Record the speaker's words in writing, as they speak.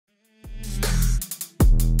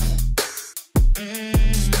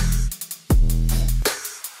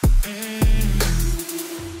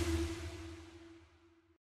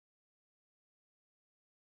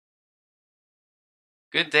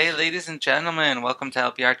Good day, ladies and gentlemen. Welcome to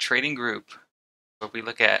LPR Trading Group, where we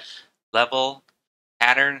look at level,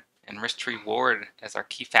 pattern, and risk to reward as our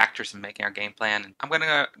key factors in making our game plan. I'm going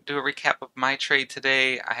to do a recap of my trade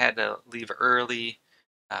today. I had to leave early.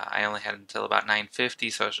 I only had until about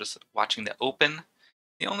 9:50, so I was just watching the open.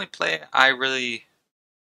 The only play I really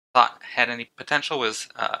thought had any potential was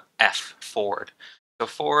F, Ford. So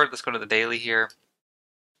Ford, let's go to the daily here.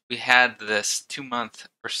 We had this 2 month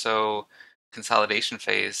or so consolidation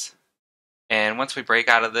phase. And once we break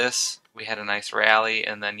out of this, we had a nice rally.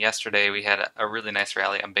 And then yesterday we had a really nice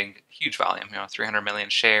rally on big, huge volume, 300 million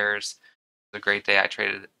shares. It was a great day. I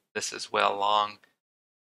traded this as well long.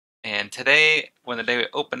 And today, when the day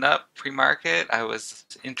opened up pre-market, I was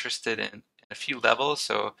interested in a few levels.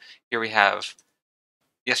 So here we have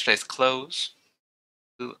yesterday's close,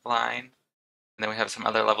 blue line. And then we have some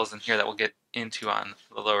other levels in here that we'll get into on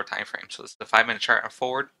the lower time frame. So this is the 5-minute chart on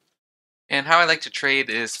forward. And how I like to trade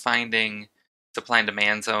is finding supply and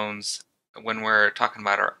demand zones. When we're talking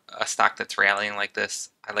about a stock that's rallying like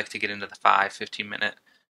this, I like to get into the 5, 15-minute,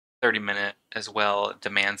 30-minute as well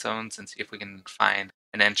demand zones and see if we can find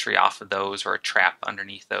an entry off of those or a trap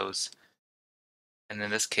underneath those. And in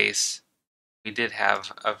this case, we did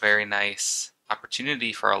have a very nice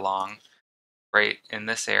opportunity for a long right in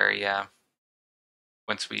this area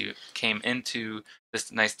once we came into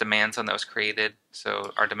this nice demand zone that was created.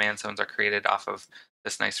 So our demand zones are created off of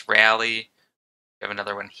this nice rally. We have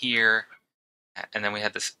another one here, and then we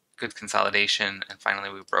had this good consolidation, and finally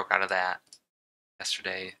we broke out of that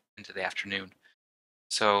yesterday into the afternoon.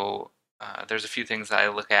 So there's a few things that I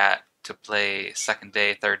look at to play second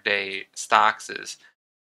day, third day stocks is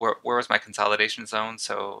where was my consolidation zone?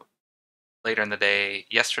 So later in the day,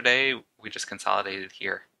 yesterday, we just consolidated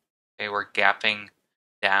here. Okay, we're gapping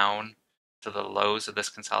down to the lows of this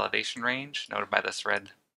consolidation range, noted by this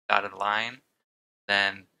red dotted line.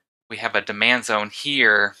 Then we have a demand zone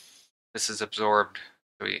here. This is absorbed.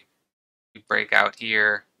 We break out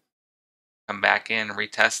here, come back in,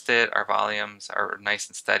 retest it. Our volumes are nice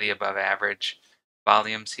and steady above average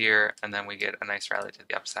volumes here, and then we get a nice rally to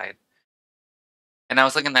the upside. And I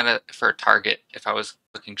was looking at it for a target if I was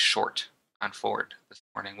looking short on Ford this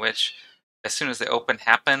morning, which as soon as the open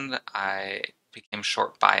happened, I became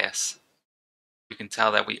short bias. You can tell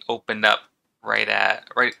that we opened up right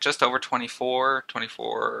just over 24,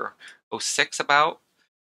 24.06 about.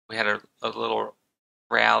 We had a little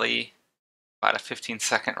rally, about a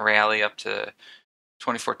 15-second rally up to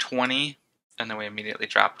 24.20, and then we immediately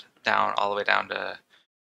dropped down all the way down to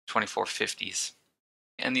 24.50s.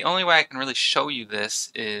 And the only way I can really show you this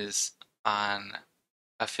is on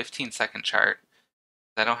a 15-second chart.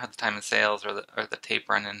 I don't have the time and sales or the tape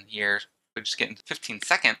running here. We just get into the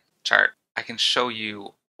 15-second chart. I can show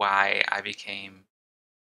you why I became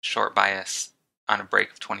short bias on a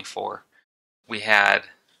break of 24. We had,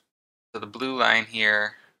 so the blue line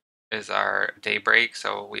here is our day break.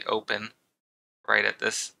 So we open right at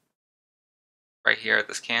this, right here at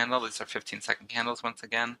this candle. These are 15-second candles once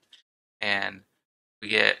again. And we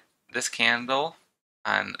get this candle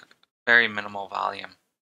on very minimal volume.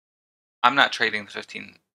 I'm not trading the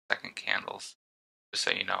 15-second candles, just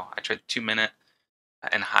so you know. I trade 2-minute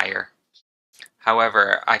and higher.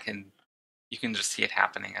 However, you can just see it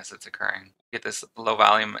happening as it's occurring. We get this low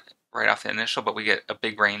volume right off the initial, but we get a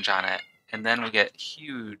big range on it. And then we get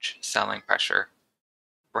huge selling pressure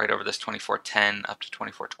right over this 24.10 up to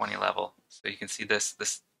 24.20 level. So you can see this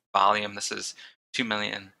volume. This is 2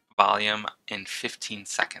 million volume in 15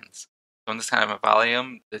 seconds. So in this kind of a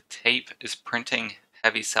volume, the tape is printing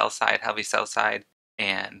heavy sell side,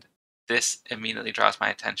 and this immediately draws my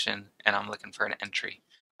attention, and I'm looking for an entry.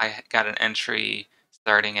 I got an entry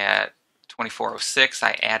starting at 24.06.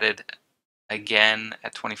 I added again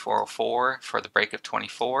at 24.04 for the break of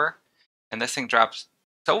 24, and this thing drops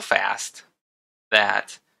so fast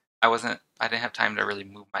that I didn't have time to really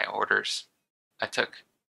move my orders. I took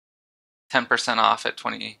 10% off at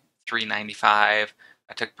 23.95.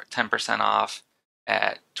 I took 10% off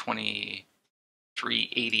at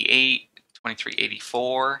 23.88,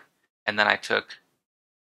 23.84, and then I took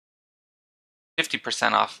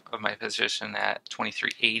 50% off of my position at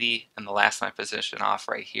 23.80, and the last of my position off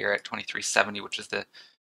right here at 23.70, which is the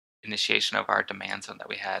initiation of our demand zone that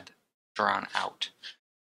we had drawn out.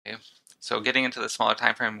 Okay. So getting into the smaller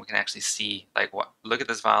time frame, we can actually see look at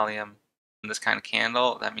this volume and this kind of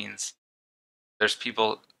candle. That means there's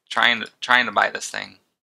people trying to buy this thing,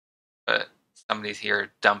 but somebody's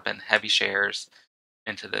here dumping heavy shares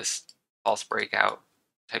into this false breakout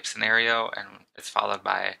type scenario, and it's followed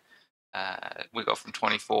by we go from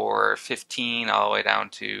 24.15 all the way down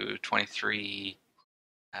to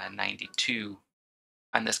 23.92.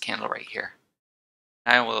 on this candle right here.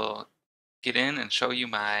 I will get in and show you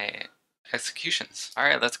my executions. All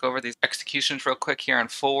right, let's go over these executions real quick here on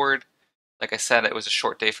forward. Like I said, it was a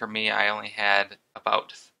short day for me. I only had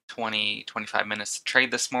about 20-25 minutes to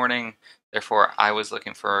trade this morning. Therefore, I was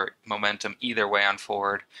looking for momentum either way on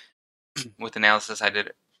forward. With analysis I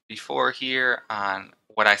did before here on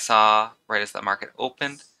what I saw right as the market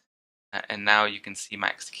opened. And now you can see my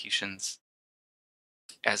executions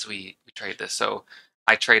as we trade this. So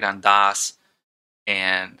I trade on DOS,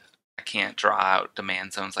 and I can't draw out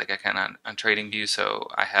demand zones like I can on TradingView. So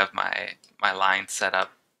I have my line set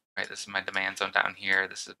up. Right, this is my demand zone down here.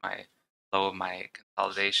 This is my low of my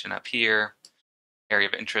consolidation up here. Area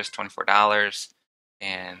of interest, $24,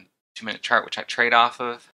 and 2-minute chart, which I trade off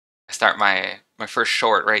of. I start my first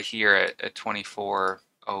short right here at 24.06,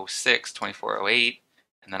 24.08,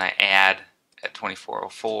 and then I add at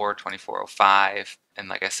 24.04, 24.05, and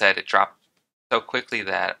like I said, it dropped so quickly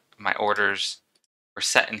that my orders were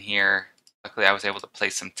set in here. Luckily, I was able to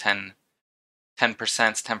place some 10%,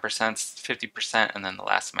 50%, and then the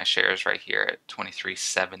last of my shares right here at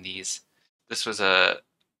 23.70s. This was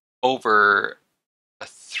over a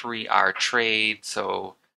 3-hour trade,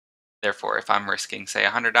 so therefore, if I'm risking, say,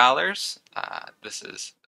 $100, this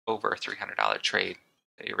is over a $300 trade.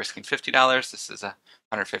 If you're risking $50, this is a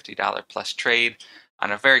 $150 plus trade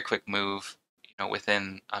on a very quick move.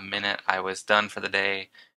 Within a minute, I was done for the day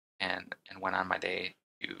and went on my day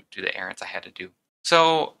to do the errands I had to do.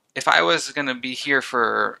 So if I was going to be here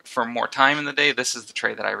for more time in the day, this is the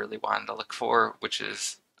trade that I really wanted to look for, which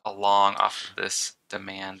is along off of this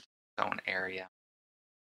demand zone area.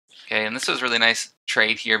 Okay, and this was a really nice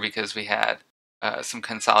trade here because we had some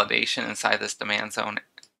consolidation inside this demand zone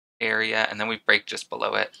area, and then we break just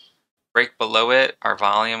below it. Break below it, our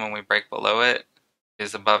volume when we break below it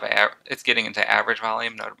is above, it's getting into average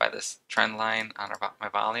volume noted by this trend line on my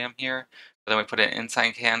volume here. But then we put an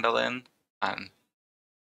inside candle in on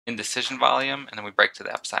indecision volume, and then we break to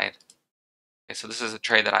the upside. Okay, so this is a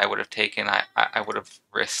trade that I would have taken. I would have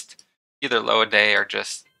risked either low a day or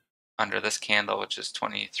just under this candle, which is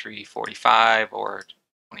 23.45 or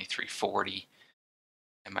 23.40,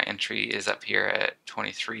 and my entry is up here at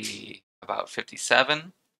 23 about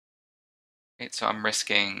 57. Right, so I'm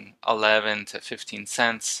risking 11 to 15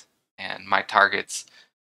 cents, and my targets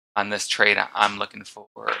on this trade, I'm looking for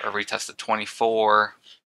a retest of 24.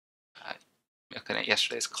 Looking at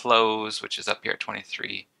yesterday's close, which is up here at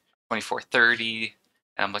 24.30,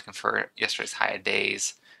 and I'm looking for yesterday's high of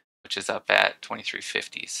days, which is up at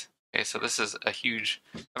 23.50s. Okay, so this is a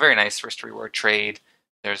very nice risk to reward trade.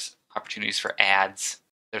 There's opportunities for ads.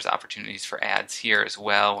 There's opportunities for ads here as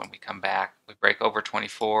well. When we come back, we break over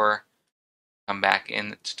 24, come back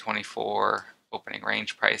into 24 opening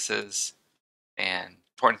range prices. And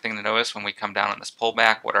important thing to notice, when we come down on this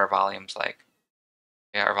pullback, what are our volumes like?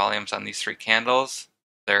 Yeah, our volumes on these 3 candles,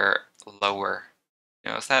 they're lower.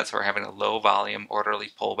 You notice that? So we're having a low volume orderly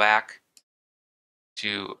pullback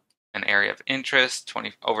to an area of interest,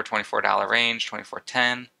 over $24 range,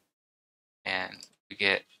 24.10, and we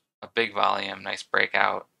get a big volume, nice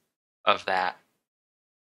breakout of that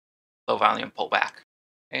low volume pullback.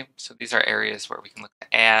 Okay, so these are areas where we can look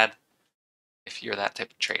to add if you're that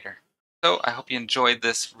type of trader. So I hope you enjoyed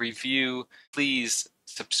this review. Please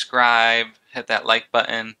subscribe, hit that like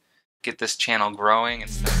button, get this channel growing and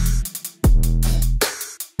stuff.